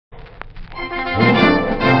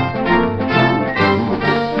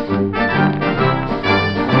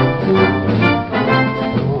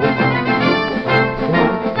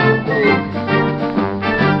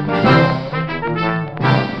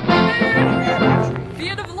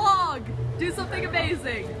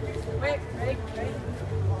amazing. Wait, ready?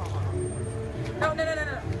 No.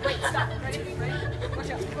 Wait, stop. Ready? Watch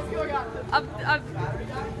out.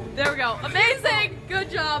 There we go. Amazing. Good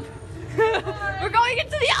job. We're going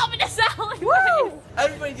into the ominous alleyway.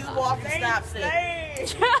 Everybody just walk and snap stick.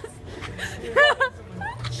 Yes.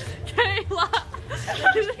 Kayla.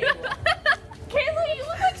 Kayla, you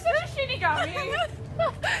look like such a shitty gummy.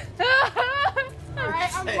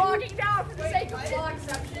 Alright, I'm vlogging now for the sake of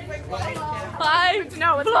vlogception.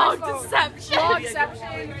 No, it's vlog deception.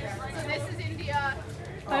 Vlogception. So this is India.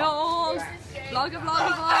 Vlog.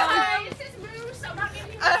 This is Moose. I'm not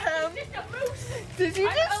giving you just a moose. Did you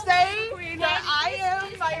just say that I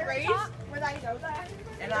am my race? Would I know that?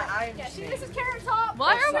 And I am See, this is Carrot Top.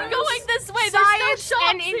 Why are we going this way? There's no Science shops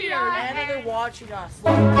and India. here. And they're watching us.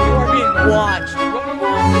 You are being watched.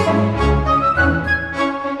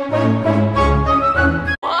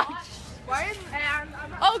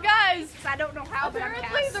 Oh, guys. I don't know how, but I'm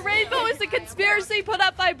Apparently, Cass. the rainbow is a conspiracy put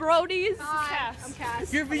up by Brodies. I'm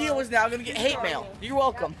Cass. Your video is now gonna get hate mail. You're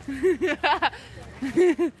welcome.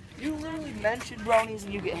 You literally mentioned bronies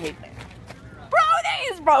and you get hate mail.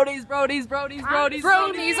 Brodies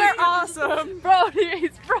are awesome.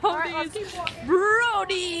 Brodies.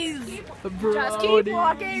 Just keep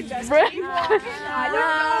walking. Just keep walking.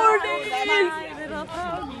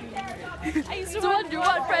 I used to wonder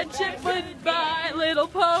what friendship would My Little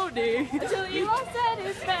Pony. Until you all said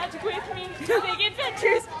it's magic with me. Big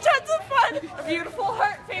adventures, tons of fun. A beautiful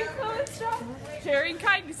heart, faithful and strong. Sharing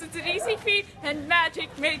kindness is an easy feat, and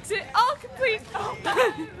magic makes it all complete. Oh,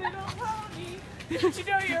 my little pony. Did you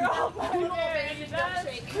know you're all my little baby?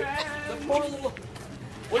 The poor little.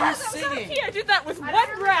 What are you singing? I did that with one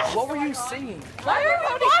breath. What were you singing? Why are we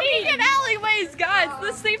walking in alleyways, guys?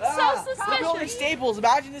 This seems so You're building suspicious. staples.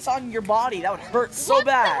 Imagine this on your body. That would hurt so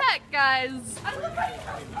bad. What the heck, guys?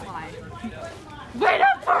 Wait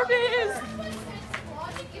up for me!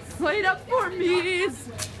 Wait up for me!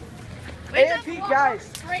 Hey, Pete, guys.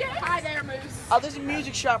 Hi there, Moose. There's a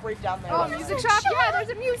music shop right down there. Oh, music shop? Yeah, there's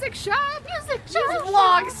a music shop. Music shop.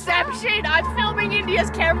 Vlogception. I'm filming India's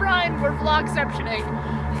camera and we're vlogceptioning.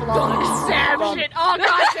 Vlogception. Oh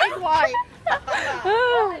God, say why?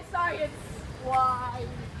 Science. Why?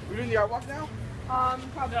 We're doing the art walk now?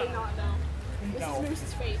 Probably not. No. This is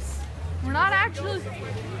Moose's face. We're not actually.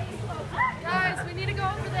 Guys, we need to go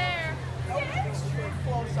over there. Extreme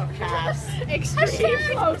close-up cast.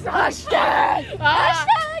 Extreme close up. Hashtag!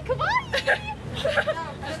 Come on!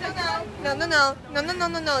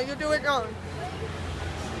 No, you do it wrong.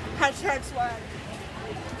 Hashtag swag.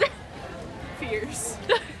 Fierce.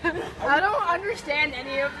 I don't understand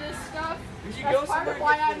any of this stuff. We should That's go part somewhere. of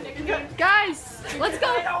why I'm nicknamed. Guys, let's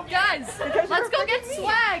go! Guys, let's go get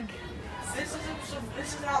swag! This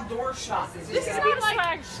is an outdoor shop. This is not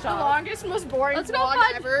like the longest, most boring Let's go vlog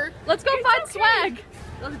find. ever. Let's go find swag.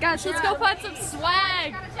 Guys, let's go find some swag. I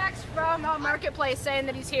got a text from Marketplace saying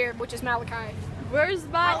that he's here, which is Malachi. Where's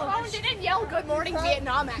My my? phone didn't yell "Good morning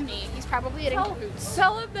Vietnam" at me. He's probably eating cahoots.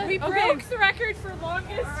 Tell him that We okay. broke the record for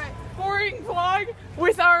longest boring vlog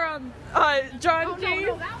with our John D. Oh,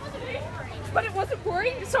 No, that wasn't boring. But it wasn't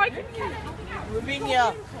boring, so I couldn't count it.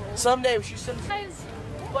 Rubinia, someday we should send. Guys,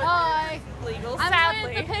 Bye. Legal. I'm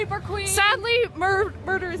with the paper queen. Sadly,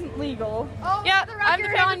 murder isn't legal. Oh, Yeah, for the I'm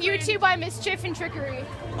record, on YouTube by Mischief and Trickery.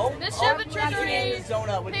 Oh, Mischief and Trickery,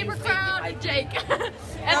 Arizona with Paper you Crown, and Jake, and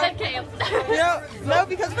then Cam. No,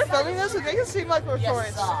 because we're filming this, it makes it seem like we're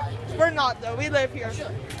tourists. Yes, We're not though. We live here.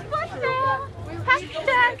 What now?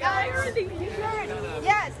 Hashtag irony.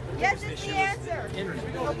 Yes is the answer.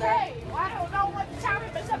 Okay, well, I don't know what the time,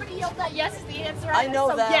 but somebody yelled that yes is the answer. I know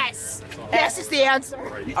so that. Yes. Yes is the answer.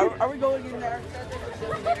 Are we going in there?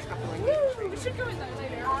 We should go in there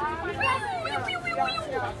later.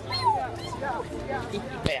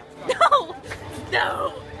 Bam.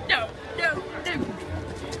 No.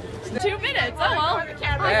 2 minutes. Oh well.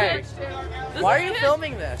 Hey, why are you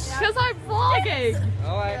filming this? Because I'm vlogging.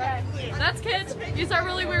 Alright. That's kids. He's our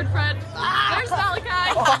really weird friend. There's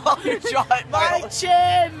Malachi. Oh, you shot my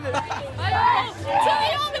chin! I don't know. To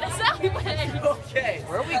the ominous alleyway. Okay,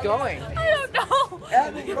 where are we going? I don't know.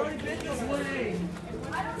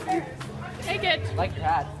 Take it. Like your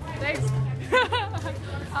hat. Thanks.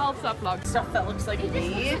 I'll stop vlogging. Stuff that looks like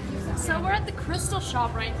me. So we're at the crystal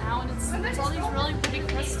shop right now, and it's all these really pretty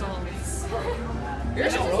crystals.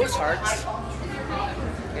 Here's rose hearts.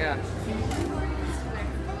 Yeah.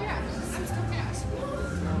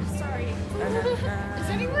 Is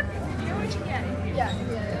anyone videoing yet? Yeah.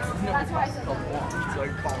 That's why I said that. So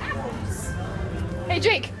you're calling wolves. Hey,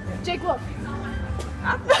 Jake. Jake, look.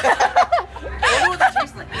 I wonder what that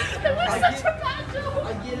tastes like. It was such a bad joke. I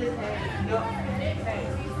get it. Hey, no.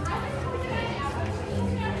 Hey.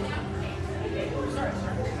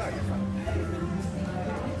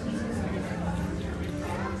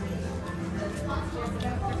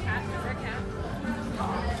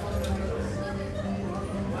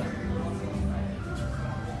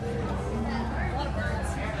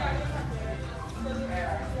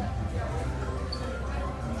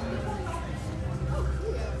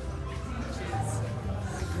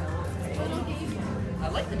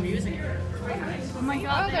 like the music. Oh my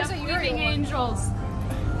god, they have weeping angels.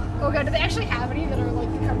 Oh god, do they actually have any that are like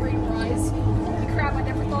covering your eyes? Holy crap, I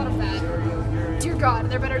never thought of that. Dear god,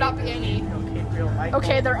 there better not be any.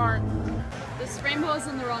 Okay, there aren't. This rainbow is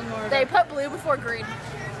in the wrong order. They put blue before green.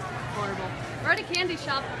 Horrible. We're at a candy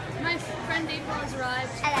shop. My friend April has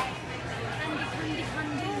arrived. Candy.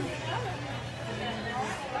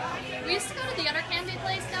 We used to go to the other candy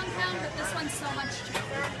place downtown, but this one's so much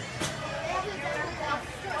cheaper.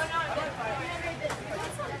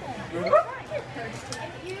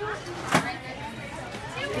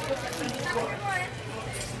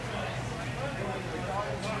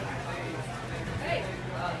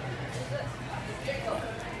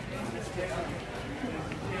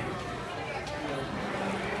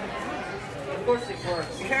 Of course it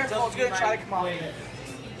works. Be careful, it's gonna try to come out.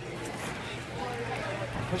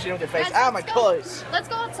 Push it on your face. Guys, Ah, my let's go. colors. Let's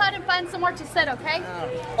go outside and find somewhere to sit, okay?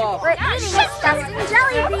 Oh. We're eating disgusting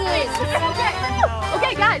jelly beans.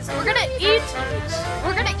 Okay, guys, we're gonna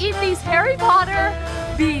eat these Harry Potter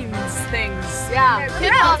beans things. Yeah.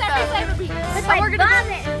 Kid bought them. It's like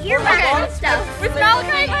vomit and earwax and stuff. With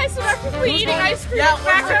Malachi and I selectively eating ice cream Yeah,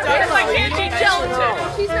 back we're up with like eating candy ice cream.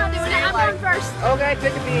 gelatin. She's not doing it. I'm going first. Okay,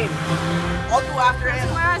 pick a bean. I'll go after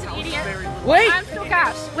Anna. I wasn't eating it. Wait, I'm still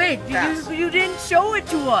cash. wait, you didn't show it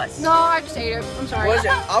to us. No, I just ate it. I'm sorry. What is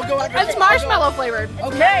it? I'll go after It's marshmallow flavored.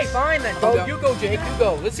 Okay, fine then. Go. You go, Jake. You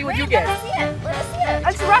go. Let's see what you get. Let us see it. Let us see it.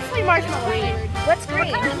 It's roughly marshmallow flavored. What's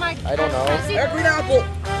green? I don't know. Green apple.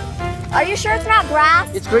 Are you sure it's not grass?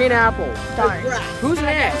 It's green apple. Darn. Who's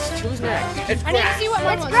next? Who's next? It's I need to grass. see what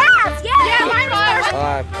mine was. It's grass. Yeah, mine was.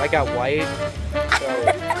 I got white.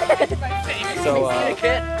 So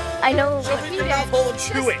I know. Show me your mouth hole and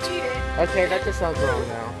chew it. okay, that just sounds wrong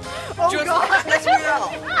now. Oh Just god. let's me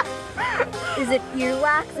out. Is it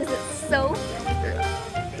earwax? Is it soap?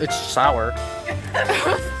 It's sour.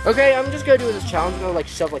 Okay, I'm just gonna do this challenge. I'm gonna like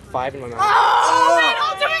shove like 5 in my mouth.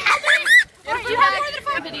 I'll do it. You have more than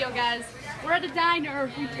 5 video, guys. We're at a diner.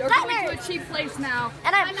 We are going to a cheap place now.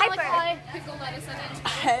 And I'm hyper. Malachi. Pickle lettuce in it.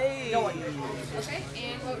 Hey. Okay,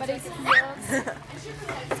 and what about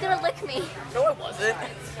It's gonna lick me. No, it wasn't.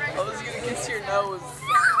 I was gonna kiss your nose.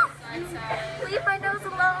 Leave my nose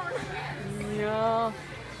alone. Yeah.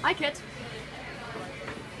 Hi, Kit.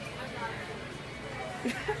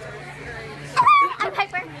 I'm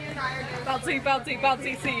hyper. Bouncy, bouncy,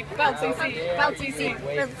 bouncy seed. Bouncy seed. Bouncy seed.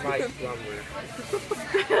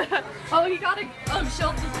 Oh, you gotta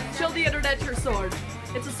show the internet your sword.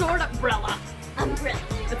 It's a sword umbrella. Umbrella.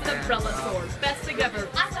 It's an umbrella sword. Best thing ever.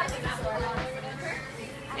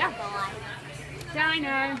 Yeah.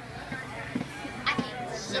 Diner.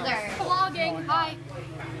 Sugar. Vlogging. Hi.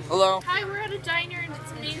 Hello. Hi, we're at a diner and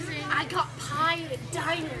it's amazing. I got pie at a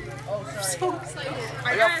diner. I'm so excited.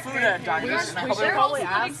 I got food at a diner. We're all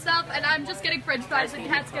getting stuff, and I'm just getting French fries, and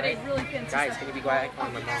Kat's getting really fancy Guys, stuff. can you be quiet? I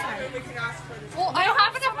call my mom. Well, I don't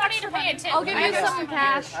have enough money to pay a tip. I'll give you some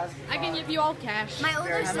cash. I can give you all cash. My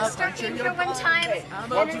older sister came here one time,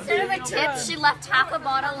 and instead of a tip, she left half a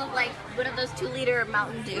bottle of like one of those 2-liter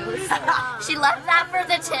Mountain Dews. She left that for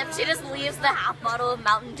the tip. She just leaves the half bottle of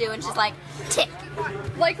Mountain Dew, and she's like, tip.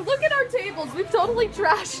 Like, look at our tables. We've totally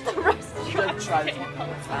trashed the restaurant.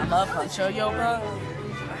 I'm a Pancho Yoga.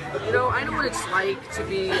 You know, I know what it's like to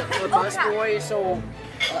be a busboy, so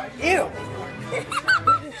ew.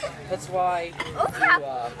 That's why. Oh crap!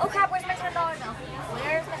 Oh crap! Where's my $10 bill?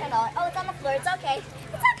 Where's my $10? Oh, it's on the floor. It's okay.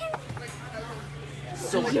 It's okay.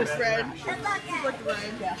 So much red. That's not bad.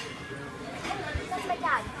 That's my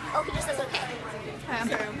dad. Oh, he just says okay.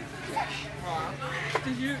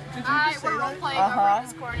 We're role playing over in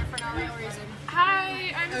this corner for no real reason.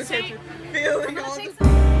 Hi, I'm Saint. Feeling all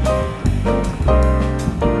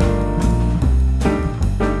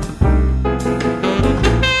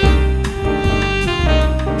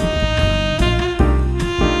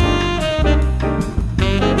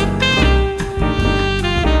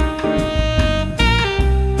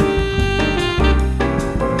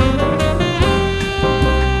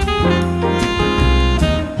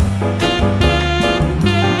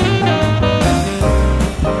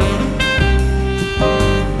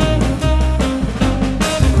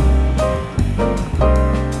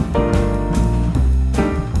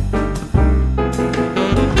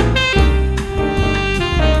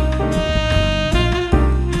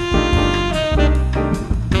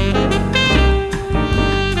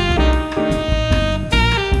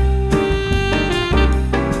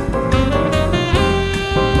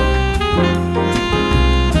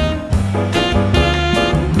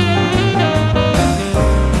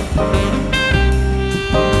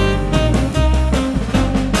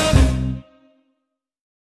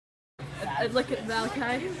look at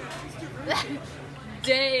Malachi.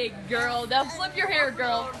 Dang, girl. Now flip your hair,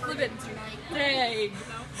 girl. Flip it. Dang.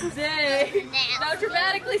 Dang. Now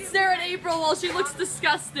dramatically stare at April while she looks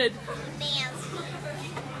disgusted.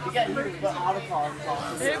 You got your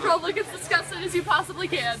autocollar. April, look as disgusted as you possibly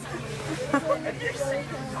can. If you're saying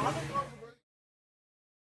autocollar.